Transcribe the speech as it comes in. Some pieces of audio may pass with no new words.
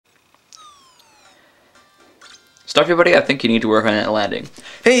Starfy buddy, I think you need to work on that landing.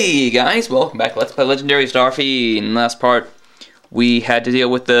 Hey guys, welcome back. Let's play Legendary Starfy. In the last part, we had to deal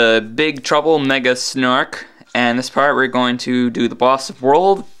with the Big Trouble Mega Snark. And this part, we're going to do the boss of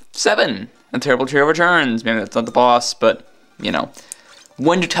World 7. A Terrible Trio Returns. Maybe that's not the boss, but, you know.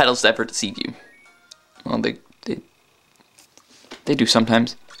 When do titles ever deceive you? Well, they do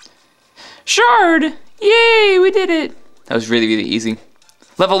sometimes. Shard! Yay, we did it! That was really, really easy.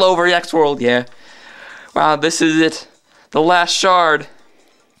 Level over, next world, yeah. Wow, this is it. The last shard.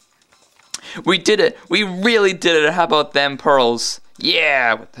 We did it. We really did it. How about them pearls?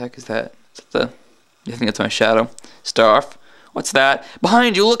 Yeah. What the heck is that? Is that I think it's my shadow. Starf. What's that?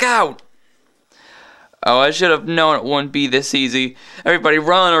 Behind you, look out! Oh, I should have known it wouldn't be this easy. Everybody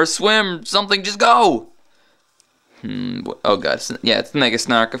run or swim. Something, just go. Oh god. Yeah, it's the Mega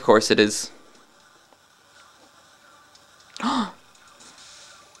Snark. Of course it is.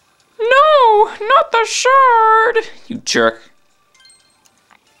 No, not the shard! You jerk.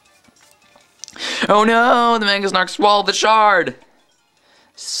 Oh no, the Mega Snark swallowed the shard!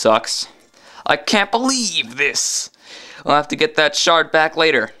 Sucks. I can't believe this! I'll have to get that shard back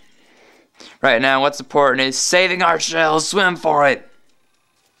later. Right now, what's important is saving our shells. Swim for it!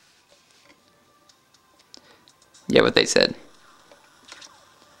 Yeah, what they said.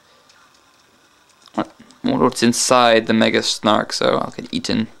 I wonder what's inside the Mega Snark, so I'll get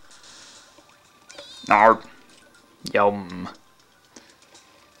eaten. Arr. Yum.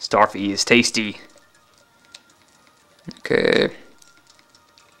 Starfy is tasty. Okay.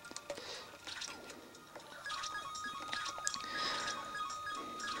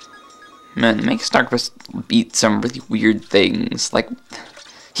 Man, Mega Snark must eat some really weird things. Like,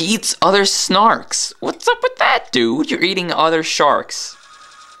 he eats other snarks. What's up with that, dude? You're eating other sharks.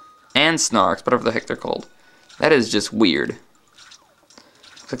 And snarks, whatever the heck they're called. That is just weird.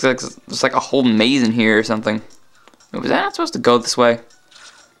 Looks like there's like a whole maze in here or something. Was that not supposed to go this way?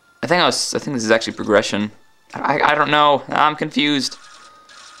 I think this is actually progression. I don't know. I'm confused.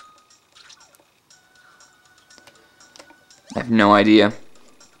 I have no idea.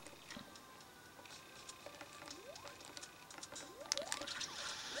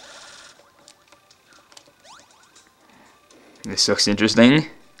 This looks interesting.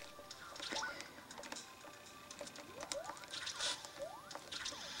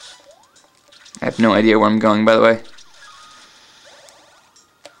 I have no idea where I'm going, by the way.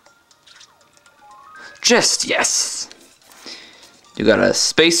 Just, yes! You got a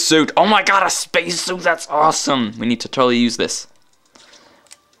spacesuit. Oh my god, a spacesuit! That's awesome! We need to totally use this.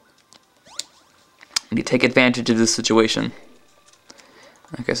 We need to take advantage of this situation.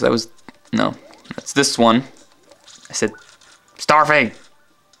 Okay, so that was... No. That's this one. I said... Starfy!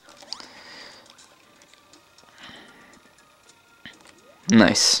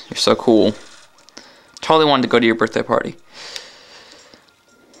 Nice. You're so cool. Totally wanted to go to your birthday party.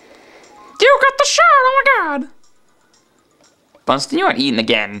 You got the shard! Oh my god! Bunston, you aren't eating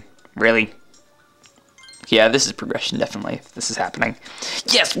again. Really? Yeah, this is progression, definitely, if this is happening.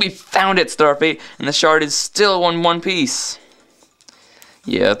 Yes, we found it, Starfy! And the shard is still in one piece.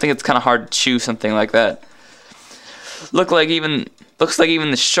 Yeah, I think it's kind of hard to chew something like that. Looks like even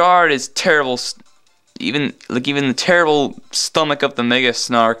the shard is terrible. Even the terrible stomach of the Mega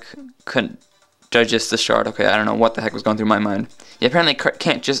Snark couldn't digest the shard. Okay, I don't know what the heck was going through my mind. You apparently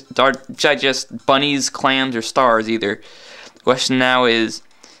can't just digest bunnies, clams, or stars either. The question now is,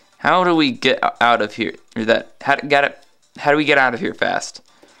 how do we get out of here? How do we get out of here fast?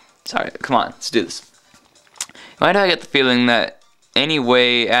 Sorry, come on, let's do this. Why do I get the feeling that any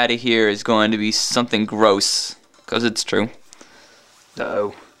way out of here is going to be something gross? Because it's true.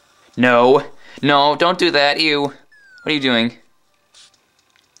 No. No. No, don't do that, ew. What are you doing?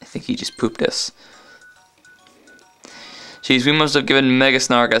 I think he just pooped us. Jeez, we must have given Mega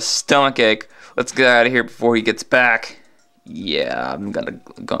Snark a stomachache. Let's get out of here before he gets back. Yeah, I'm gonna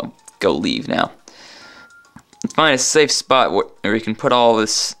go leave now. Let's find a safe spot where we can put all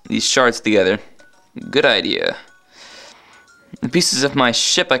these shards together. Good idea. The pieces of my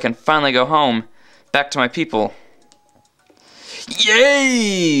ship, I can finally go home. Back to my people.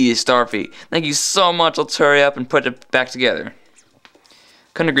 Yay, Starfy! Thank you so much. Let's hurry up and put it back together.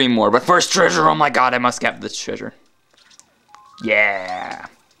 Couldn't agree more. But first, treasure. Oh my god, I must get this treasure. Yeah.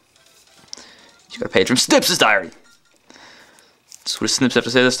 You got a page from Snips' diary. That's what Snips have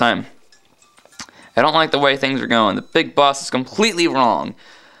to say this time. I don't like the way things are going. The big boss is completely wrong.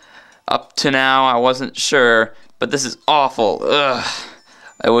 Up to now, I wasn't sure, but this is awful. Ugh.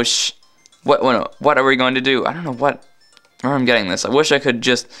 I wish. What are we going to do? I don't know where I'm getting this. I wish I could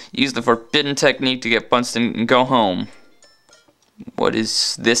just use the forbidden technique to get Bunston and go home. What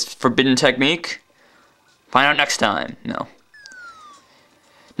is this forbidden technique? Find out next time. No.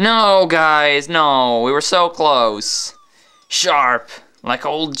 No, guys, no. We were so close. Sharp. Like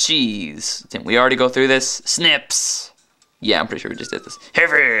old cheese. Didn't we already go through this? Snips. Yeah, I'm pretty sure we just did this.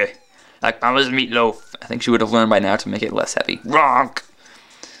 Heavy. Like mama's meatloaf. I think she would have learned by now to make it less heavy. Ronk.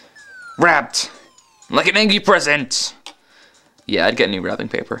 Wrapped. Like an angry present. Yeah, I'd get new wrapping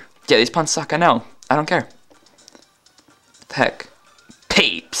paper. Yeah, these puns suck, I know. I don't care. What the heck?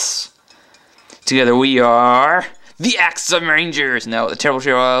 Papes. Together we are the Axum Rangers. No, the terrible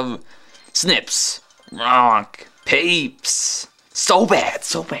trio of Snips. Ronk. Papes. So bad,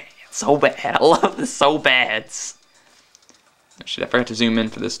 so bad, so bad. I love this so bad. Shit, I forgot to zoom in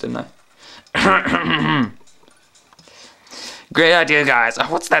for this, didn't I? Great idea, guys. Oh,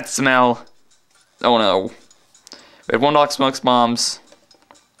 what's that smell? Oh no. We had 1 box of smokes bombs.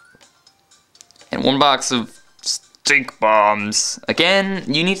 And 1 box of stink bombs. Again,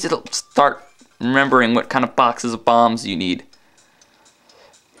 you need to start remembering what kind of boxes of bombs you need.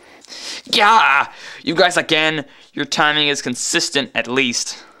 Yeah! You guys again, your timing is consistent at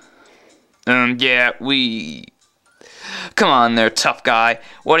least. Yeah, we... Come on there, tough guy.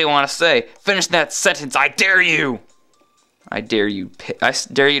 What do you want to say? Finish that sentence, I dare you! I dare you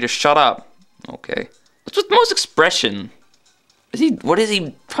to shut up. Okay. What's with most expression? What is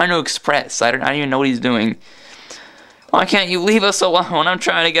he trying to express? I don't even know what he's doing. Why can't you leave us alone? I'm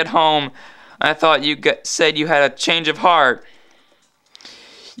trying to get home. I thought you said you had a change of heart.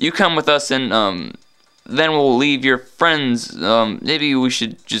 You come with us and, then we'll leave your friends. Maybe we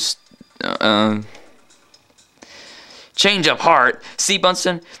should just, change of heart. See,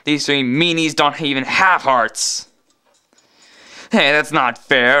 Bunsen? These 3 meanies don't even have hearts. Hey, that's not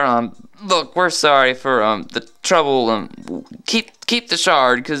fair. Look, we're sorry for, the trouble. Keep the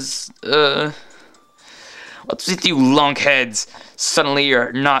shard, cause, what's with you lunkheads? Suddenly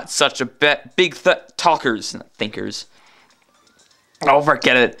you're not such a big talkers, not thinkers. Oh,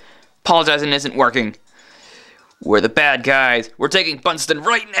 forget it. Apologizing isn't working. We're the bad guys. We're taking Bunston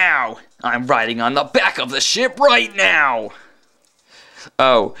right now. I'm riding on the back of the ship right now.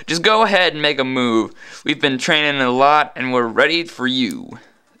 Oh, just go ahead and make a move. We've been training a lot and we're ready for you.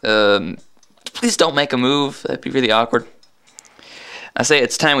 Please don't make a move. That'd be really awkward. I say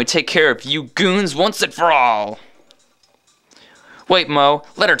it's time we take care of you goons once and for all. Wait, Mo,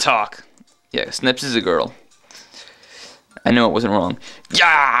 let her talk. Yeah, Snips is a girl. I know it wasn't wrong.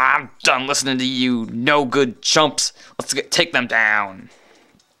 Yeah, I'm done listening to you no good chumps. Let's take them down.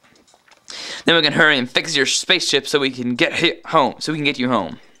 Then we can hurry and fix your spaceship so we can get home. So we can get you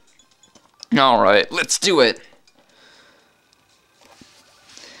home. All right, let's do it.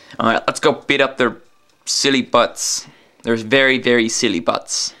 All right, let's go beat up their silly butts. Their very, very silly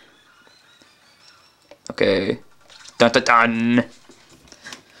butts. Okay. Dun dun dun.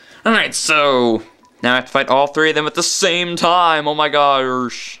 All right, so. Now I have to fight all 3 of them at the same time. Oh my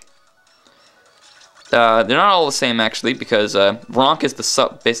gosh. They're not all the same actually, because Ronk is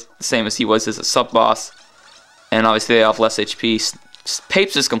the same as he was as a sub boss, and obviously they have less HP.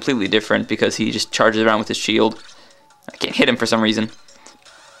 Papes is completely different because he just charges around with his shield. I can't hit him for some reason.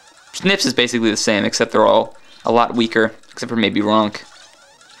 Snips is basically the same, except they're all a lot weaker, except for maybe Ronk.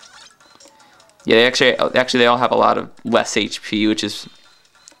 Yeah, actually they all have a lot of less HP, which is.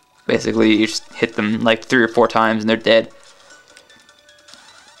 Basically, you just hit them like 3 or 4 times and they're dead.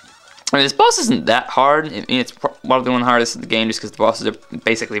 I mean, this boss isn't that hard. I mean, it's probably one of the hardest in the game just because the bosses are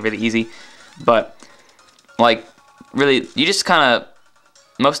basically really easy. But, like, really, you just kind of,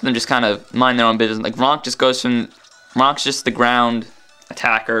 most of them just kind of mind their own business. Like, Ronk's just the ground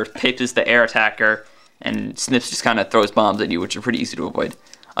attacker, Papes is the air attacker, and Snips just kind of throws bombs at you, which are pretty easy to avoid.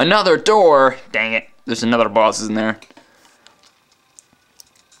 Another door! Dang it, there's another boss in there.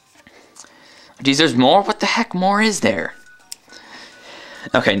 Geez, there's more? What the heck more is there?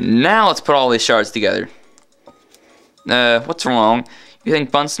 Okay, now let's put all these shards together. What's wrong? You think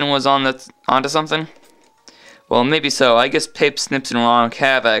Bunsen was onto something? Well, maybe so. I guess Papes, Snips, and Ronk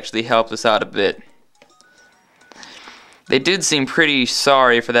have actually helped us out a bit. They did seem pretty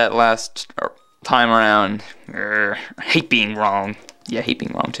sorry for that last time around. I hate being wrong. Yeah, I hate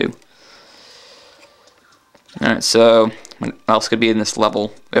being wrong too. Alright, so what else could be in this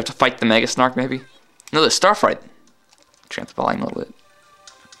level? We have to fight the Mega Snark, maybe? No, the Starfy. Turn up the volume a little bit.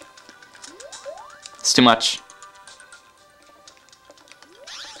 It's too much.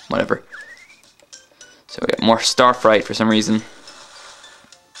 Whatever. So we got more Starfy for some reason.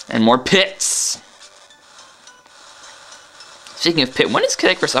 And more pits! Speaking of pit, when is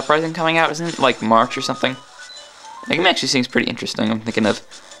Kid Icarus Uprising coming out? Isn't it like March or something? The game actually seems pretty interesting. I'm thinking of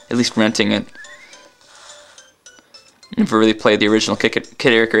at least renting it. Never really played the original Kid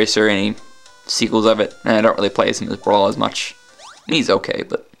Icarus or any sequels of it, and I don't really play as him as Brawl as much. He's okay,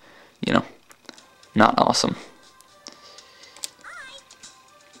 but, you know, not awesome.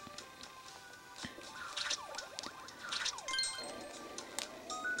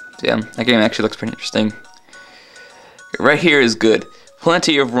 So yeah, that game actually looks pretty interesting. Right here is good.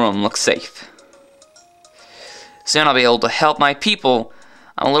 Plenty of room, looks safe. Soon I'll be able to help my people.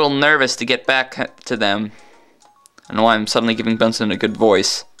 I'm a little nervous to get back to them. I don't know why I'm suddenly giving Bunsen a good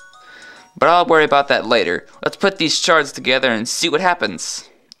voice. But I'll worry about that later. Let's put these shards together and see what happens.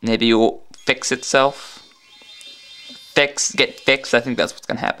 Maybe it will fix itself. Get fixed. I think that's what's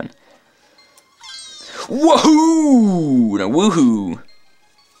gonna happen. Woohoo! No, woohoo!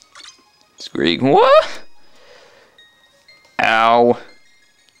 Squeak. What? Ow.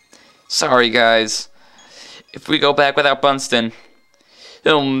 Sorry, guys. If we go back without Bunston,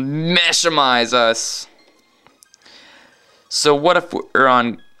 he'll meshamize us. So what if we're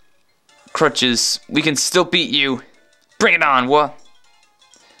on crutches? We can still beat you. Bring it on, what?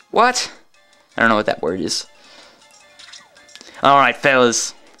 What? I don't know what that word is. Alright,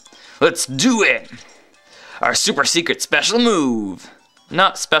 fellas. Let's do it. Our super secret special move.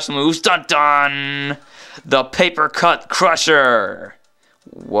 Not special moves. Dun dun. The paper cut crusher.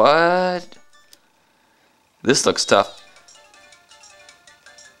 What? This looks tough.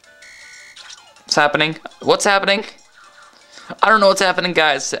 What's happening? What's happening? I don't know what's happening,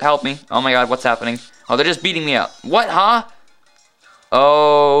 guys. Help me. Oh my god, what's happening? Oh, they're just beating me up. What, huh?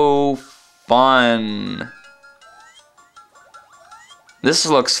 Oh, fun. This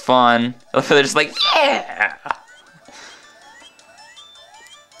looks fun. They're just like, yeah!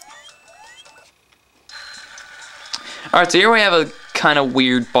 Alright, so here we have a kind of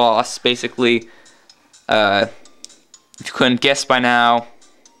weird boss, basically. If you couldn't guess by now.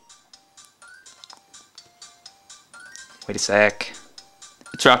 Wait a sec.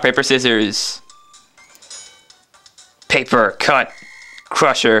 It's rock, paper, scissors. Paper, cut,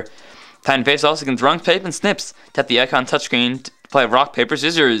 crusher. Time and Papes also can Ronk, Papes, and Snips. Tap the icon touchscreen to play rock, paper,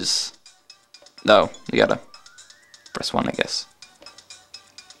 scissors. No, you gotta press 1, I guess.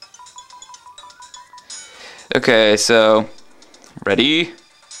 Okay, so ready?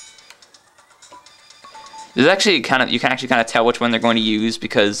 There's actually you can actually kind of tell which one they're going to use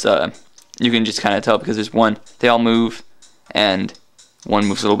because you can just kind of tell because there's one. They all move, and one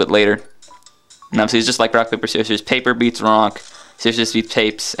moves a little bit later. And obviously it's just like rock, paper, scissors. Paper beats Ronk, scissors beats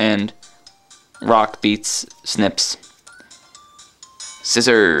Papes, and rock beats Snips.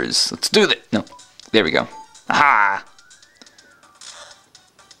 Scissors. Let's do it. No, there we go. Aha!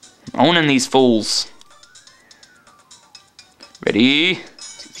 Owning these fools. Ready?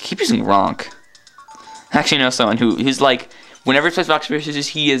 Keep using Ronk. I actually know someone who's like, whenever he plays rock, paper, scissors,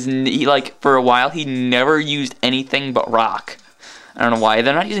 he like, for a while, he never used anything but rock. I don't know why.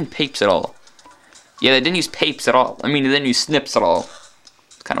 They're not using Papes at all. Yeah, they didn't use Papes at all. I mean, they didn't use Snips at all.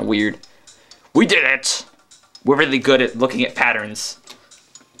 It's kind of weird. We did it! We're really good at looking at patterns.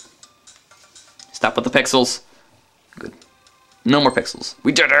 Stop with the pixels. Good. No more pixels.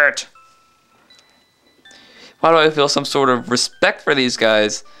 We did it! Why do I feel some sort of respect for these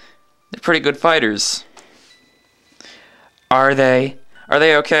guys? They're pretty good fighters. Are they? Are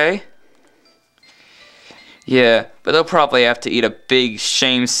they okay? Yeah, but they'll probably have to eat a big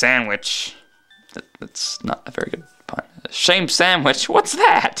shame sandwich. That's not a very good pun. A shame sandwich? What's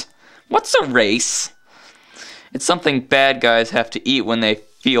that? What's a race? It's something bad guys have to eat when they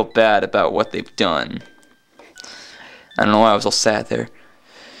feel bad about what they've done. I don't know why I was all sad there.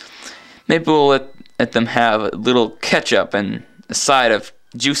 Maybe we'll let them have a little ketchup and a side of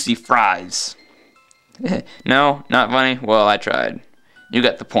juicy fries. No, not funny? Well, I tried. You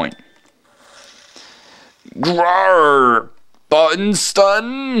got the point. Grrr! Button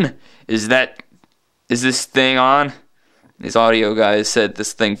stun! Is this thing on? These audio guys said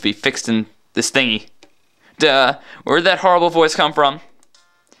this thing be fixed in this thingy. Duh, where'd that horrible voice come from?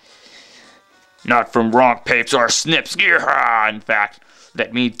 Not from Ronk, Papes, or Snips. Yeah, in fact,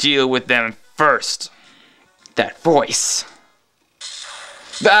 let me deal with them first. That voice.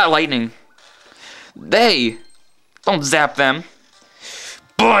 Ah, lightning. They. Don't zap them.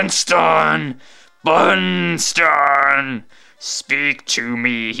 Bunstun! Bunstun! Speak to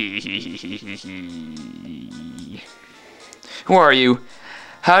me. Who are you?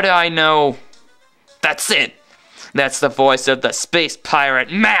 How do I know? That's it. That's the voice of the space pirate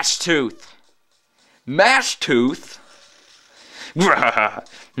Mashtooth. Mashtooth?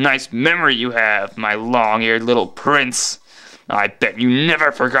 Nice memory you have, my long-eared little prince. I bet you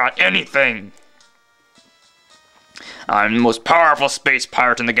never forgot anything. I'm the most powerful space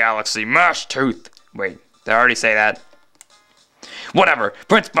pirate in the galaxy, Mashtooth. Wait, did I already say that? Whatever,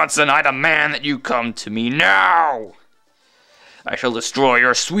 Prince Bunsen, I demand that you come to me now! I shall destroy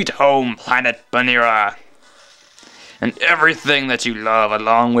your sweet home, planet Banira, and everything that you love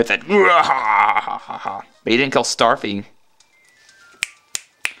along with it. But he didn't kill Starfy.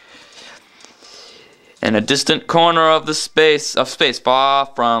 In a distant corner of the space far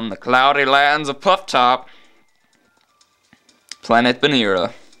from the cloudy lands of Puff Top, planet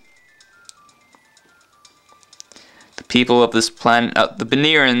Banira. The people of this planet, the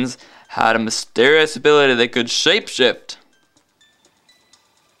Banirans, had a mysterious ability that could shapeshift.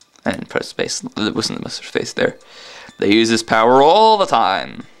 And press space. There wasn't much space there. They use this power all the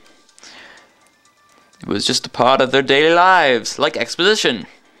time. It was just a part of their daily lives, like exposition.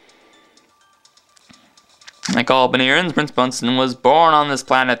 Like all Banirans, Prince Bunsen was born on this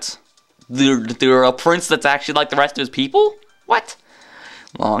planet. They're a prince that's actually like the rest of his people? What?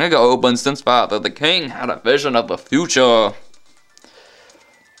 Long ago, Bunsen's father, the king, had a vision of the future.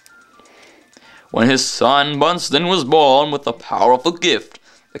 When his son Bunsen was born with a powerful gift,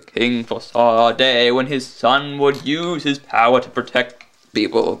 the king foresaw a day when his son would use his power to protect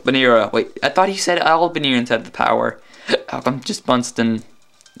people. Banira. Wait, I thought he said all Banirans had the power. How come just Bunsen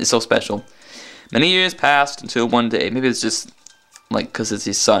is so special? Many years passed until one day, maybe it's just like because it's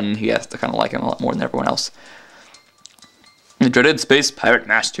his son, he has to kind of like him a lot more than everyone else. The dreaded space pirate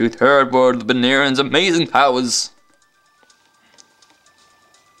Mashtooth heard word of the Banirans' amazing powers.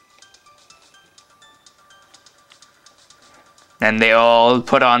 And they all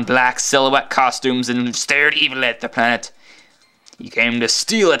put on black silhouette costumes and stared evilly at the planet. He came to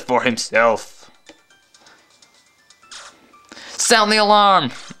steal it for himself. Sound the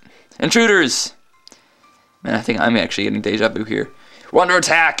alarm! Intruders! Man, I think I'm actually getting deja vu here. We're under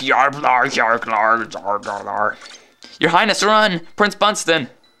attack! Yarblar, yarglar, yarglar. Your Highness, run! Prince Bunsen!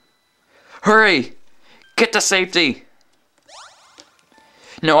 Hurry! Get to safety!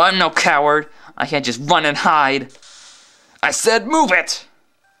 No, I'm no coward. I can't just run and hide. I said move it!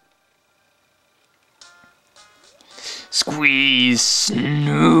 Squeeze,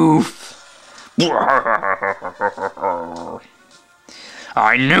 snoof.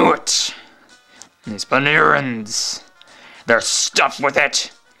 I knew it. These Banirans, they're stuffed with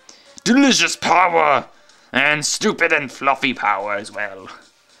it. Delicious power, and stupid and fluffy power as well.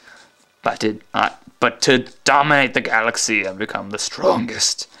 But to dominate the galaxy and become the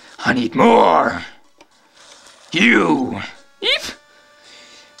strongest, I need more. You! Eep!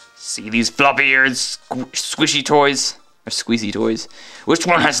 See these floppy-eared squishy toys? Or squeezy toys? Which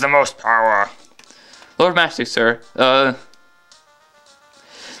one has the most power? Lord Master, sir.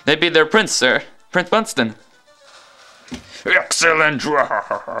 Maybe their prince, sir. Prince Bunsen. Excellent!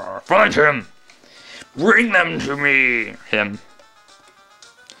 Find him! Bring them to me! Him.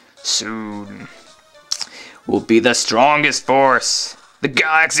 Soon. We'll be the strongest force the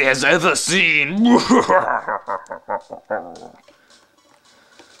galaxy has ever seen.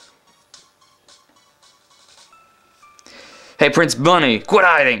 Hey, Prince Bunny, quit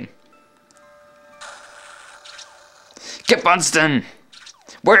hiding. Get Bunsen.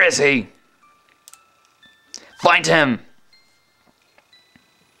 Where is he? Find him.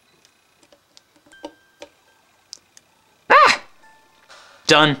 Ah!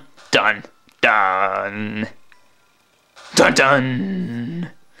 Done, done, done. Dun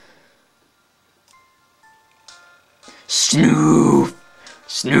dun! Snoof!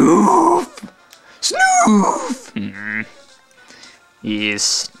 Snoof! Snoof! These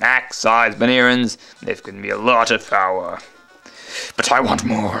snack-sized Banirans, they've given me a lot of power. But I want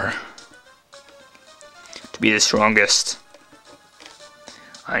more. To be the strongest,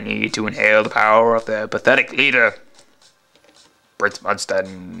 I need to inhale the power of their pathetic leader, Prince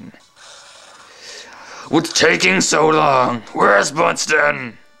Bunsen. What's taking so long? Where's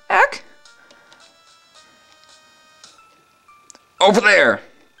Bunsen? Heck? Over there!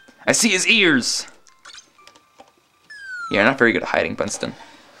 I see his ears! Yeah, not very good at hiding, Bunsen.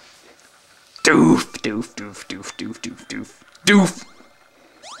 Doof, doof, doof, doof, doof, doof, doof, doof!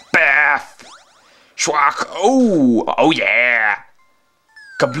 Baff! Schwack! Oh! Oh yeah!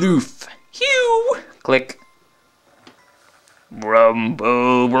 Kabloof! Hew! Click.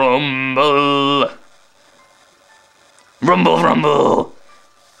 Rumble, rumble! Rumble, rumble!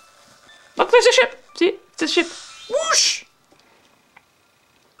 Look, there's a ship! See it? It's a ship. Whoosh!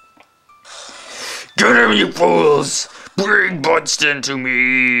 Get him, you fools! Bring Bunsen to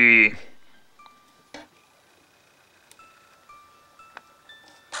me!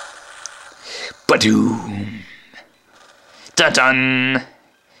 Badoom! Dun-dun!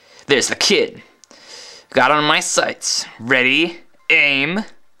 There's the kid. Got on my sights. Ready, aim.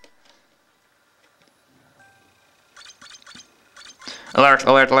 Alert,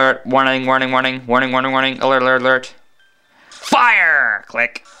 alert, alert. Warning, warning, warning. Warning, warning, warning. Alert, alert, alert. Fire!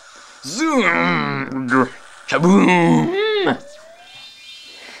 Click. Zoom. Shaboom.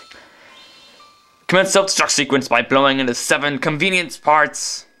 Commence self-destruct sequence by blowing into 7 convenience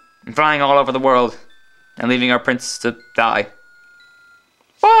parts and flying all over the world and leaving our prince to die.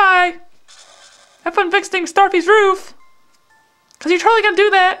 Bye! Have fun fixing Starfy's roof! Cause you're totally gonna do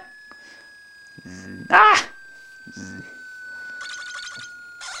that! Ah!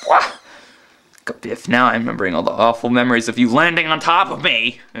 Wah! Biff, now I'm remembering all the awful memories of you landing on top of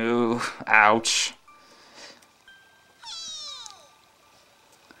me! Ooh, ouch.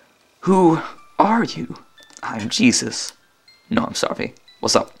 Who are you? I'm Jesus. No, I'm Starfy.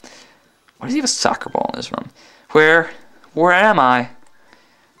 What's up? Why does he have a soccer ball in this room? Where am I?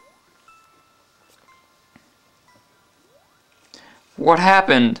 What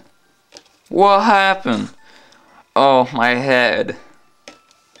happened? What happened? Oh, my head.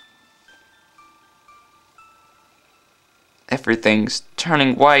 Everything's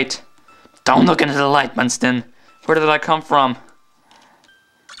turning white. Don't look into the light, Winston. Where did I come from?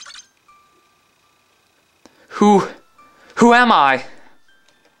 Who am I?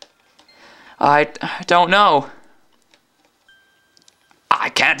 I don't know. I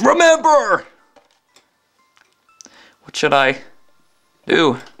can't remember! What should I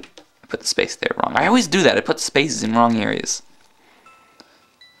do? I put the space there wrong. I always do that. I put spaces in wrong areas.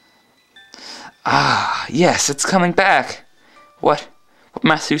 Ah, yes, it's coming back. What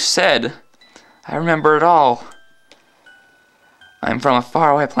Matthew said. I remember it all. I'm from a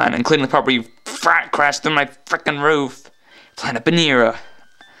faraway planet, including the part where you crashed through my frickin' roof. Planet Banera.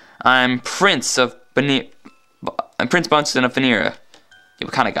 I'm Prince Bunston of Banera. Yeah,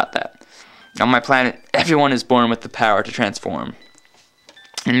 we kinda got that. On my planet, everyone is born with the power to transform.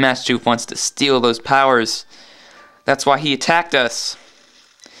 And Master Chief wants to steal those powers. That's why he attacked us.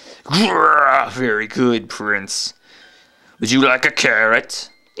 Very good, Prince. Would you like a carrot?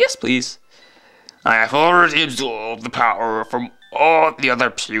 Yes, please. I have already absorbed the power from all the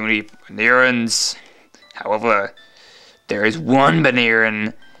other puny Banerans. However, there is one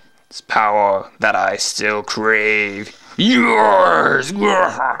Baneran's power that I still crave. Yours! Lord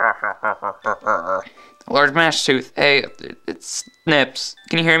Mashtooth, hey, it's Snips.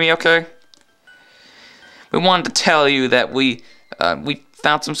 Can you hear me okay? We wanted to tell you that we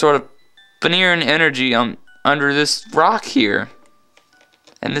found some sort of Baneran energy under this rock here.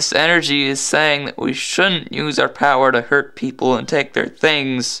 And this energy is saying that we shouldn't use our power to hurt people and take their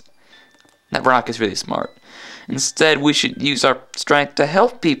things. That rock is really smart. Instead, we should use our strength to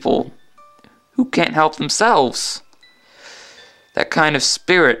help people who can't help themselves. That kind of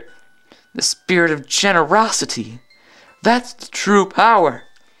spirit, the spirit of generosity, that's the true power.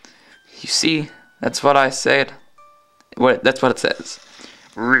 You see, that's what I said. That's what it says.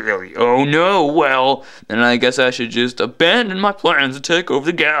 Really? Oh no, well, then I guess I should just abandon my plans to take over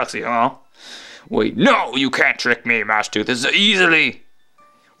the galaxy, huh? Wait, no, you can't trick me, Mashtooth, this is easily.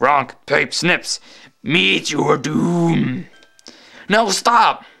 Ronk, Papes, Snips, meet your doom. No,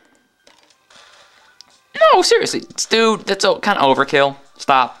 stop. No, seriously, dude, that's kind of overkill.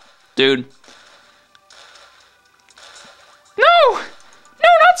 Stop, dude. No,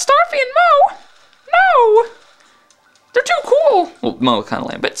 not Starfy and Mo. No. They're too cool! Well, Mo kind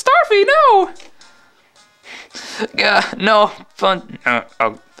of lame, but Starfy, no! Yeah, no, Fun. Oh,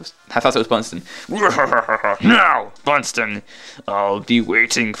 I thought it was Bunston. Now, Bunston, I'll be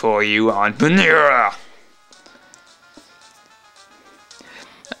waiting for you on Banera.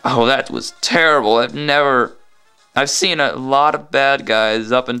 Oh, that was terrible. I've seen a lot of bad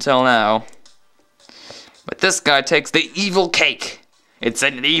guys up until now. But this guy takes the evil cake. It's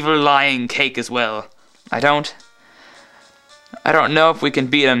an evil lying cake as well. I don't know if we can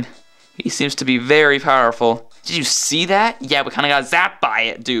beat him. He seems to be very powerful. Did you see that? Yeah, we kind of got zapped by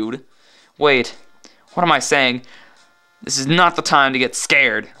it, dude. Wait, what am I saying? This is not the time to get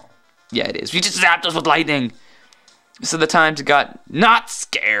scared. Yeah, it is. We just zapped us with lightning. This is the time to get not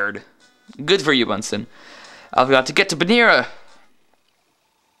scared. Good for you, Bunsen. I've got to get to Banera.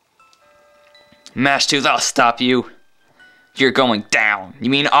 Mashtooth, I'll stop you. You're going down.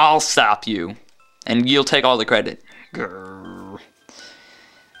 You mean I'll stop you. And you'll take all the credit. Grrr.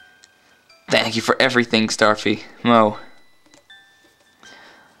 Thank you for everything, Starfy. Mo.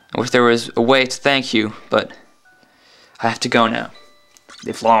 I wish there was a way to thank you, but I have to go now.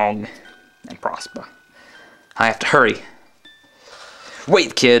 Live long and prosper. I have to hurry.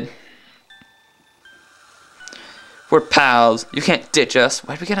 Wait, kid. We're pals. You can't ditch us.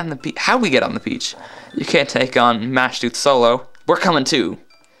 Why'd we get on the beach? How'd we get on the beach? You can't take on Mashtooth solo. We're coming too.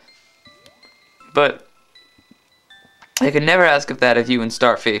 But I could never ask of that of you and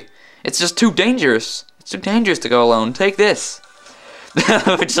Starfy. It's just too dangerous. It's too dangerous to go alone. Take this.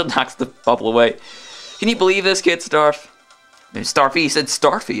 Which just knocks the bubble away. Can you believe this, kid, Starfy? He said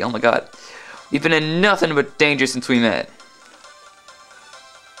Starfy. Oh my god. We've been in nothing but danger since we met.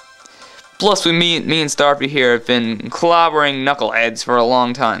 Plus, me and Starfy here have been clobbering knuckleheads for a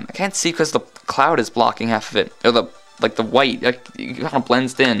long time. I can't see because the cloud is blocking half of it. Or the white. It kind of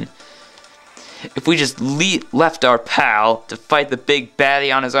blends in. If we just left our pal to fight the big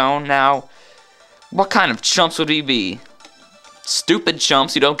baddie on his own now, what kind of chumps would we be? Stupid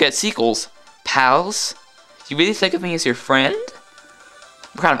chumps who don't get sequels. Pals? Do you really think of me as your friend?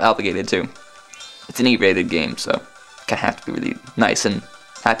 We're kind of obligated to. It's an E-rated game, so it kind of have to be really nice and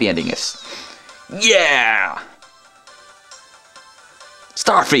happy ending-ish. Yeah!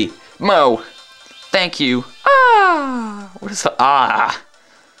 Starfy! Mo! Thank you. Ah! What is ah?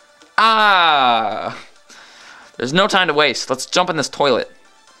 Ah! There's no time to waste. Let's jump in this toilet.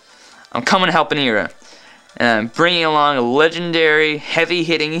 I'm coming to help Anira. And I'm bringing along a legendary,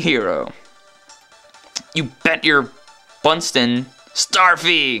 heavy-hitting hero. You bet your Bunston,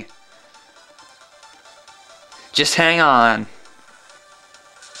 Starfy! Just hang on.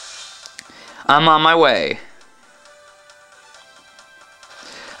 I'm on my way.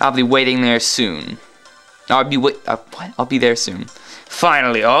 I'll be waiting there soon. I'll be there soon.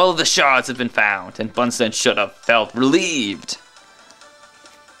 Finally, all of the shards have been found, and Bunsen should have felt relieved.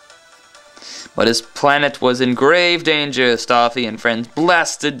 But his planet was in grave danger. Starfy and friends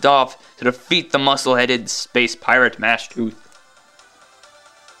blasted off to defeat the muscle-headed space pirate Mashtooth.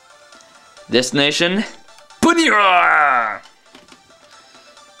 Destination: Panera!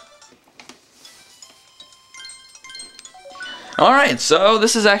 Alright, so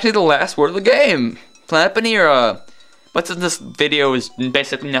this is actually the last word of the game. Planet Panera. But since this video is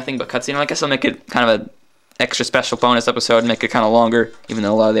basically nothing but cutscene, I guess I'll make it kind of an extra special bonus episode, make it kind of longer, even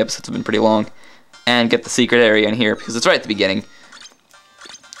though a lot of the episodes have been pretty long. And get the secret area in here, because it's right at the beginning.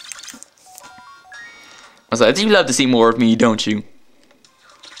 Besides, you love to see more of me, don't you?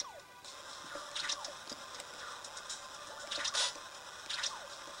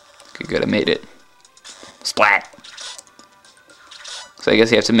 Okay, good, I made it. Splat! So I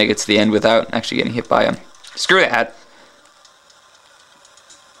guess you have to make it to the end without actually getting hit by him. Screw that!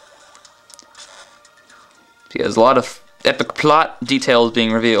 Because a lot of epic plot details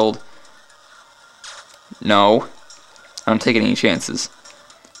being revealed. No. I don't take any chances.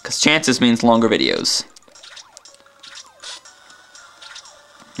 Because chances means longer videos.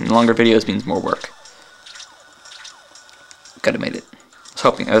 And longer videos means more work. Could have made it.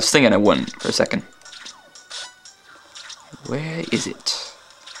 I was thinking I wouldn't for a second. Where is it?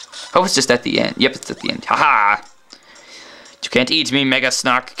 Oh, it's just at the end. Yep, it's at the end. Haha! You can't eat me, Mega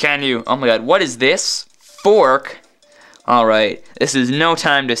Snark, can you? Oh my god, what is this? Fork? Alright, this is no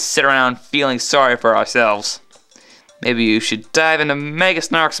time to sit around feeling sorry for ourselves. Maybe you should dive into Mega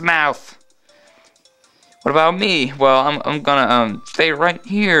Snark's mouth. What about me? Well, I'm gonna stay right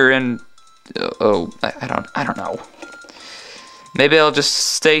here and I don't know. Maybe I'll just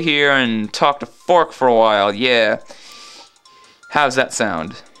stay here and talk to Fork for a while. Yeah. How's that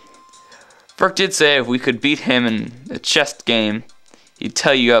sound? Fork did say if we could beat him in a chess game, he'd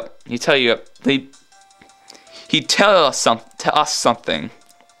tell us something.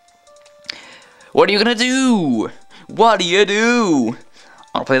 What are you gonna do? What do you do?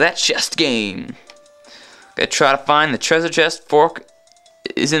 I'll play that chest game. Gotta try to find the treasure chest. Fork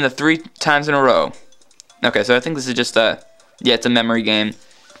is in the 3 times in a row. Okay, so I think this is just yeah, it's a memory game.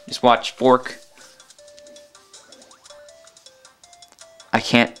 Just watch Fork. I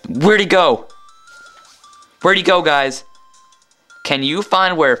can't. Where'd he go? Where'd he go, guys? Can you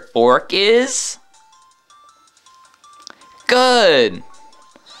find where Fork is? Good.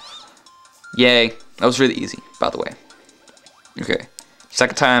 Yay. That was really easy, by the way. Okay.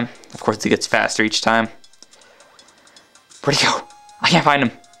 Second time. Of course, he gets faster each time. Where'd he go? I can't find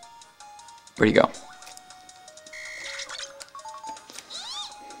him. Where'd he go?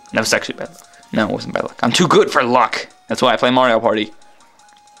 That was actually bad luck. No, it wasn't bad luck. I'm too good for luck. That's why I play Mario Party.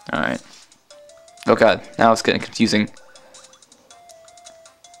 Alright. Oh god, now it's getting confusing.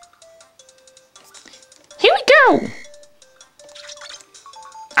 Here we go!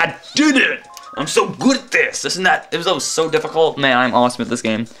 I did it! I'm so good at this! Isn't that... It was so difficult. Man, I'm awesome at this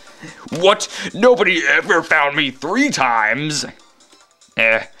game. What? Nobody ever found me 3 times!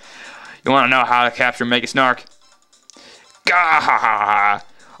 You wanna know how to capture Mega Snark? Gah!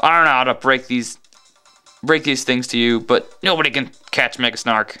 I don't know how to break these things to you, but nobody can catch Mega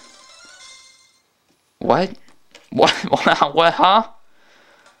Snark. What? What, huh?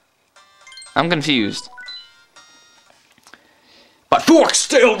 I'm confused. But Fork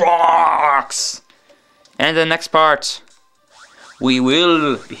still rocks! And the next part, we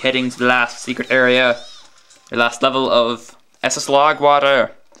will be heading to the last secret area, the last level of SS Log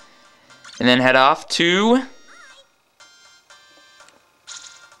Water, and then head off to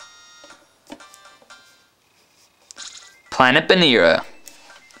Planet Banera.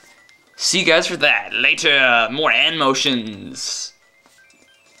 See you guys for that later. More hand motions.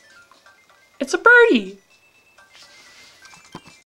 It's a birdie.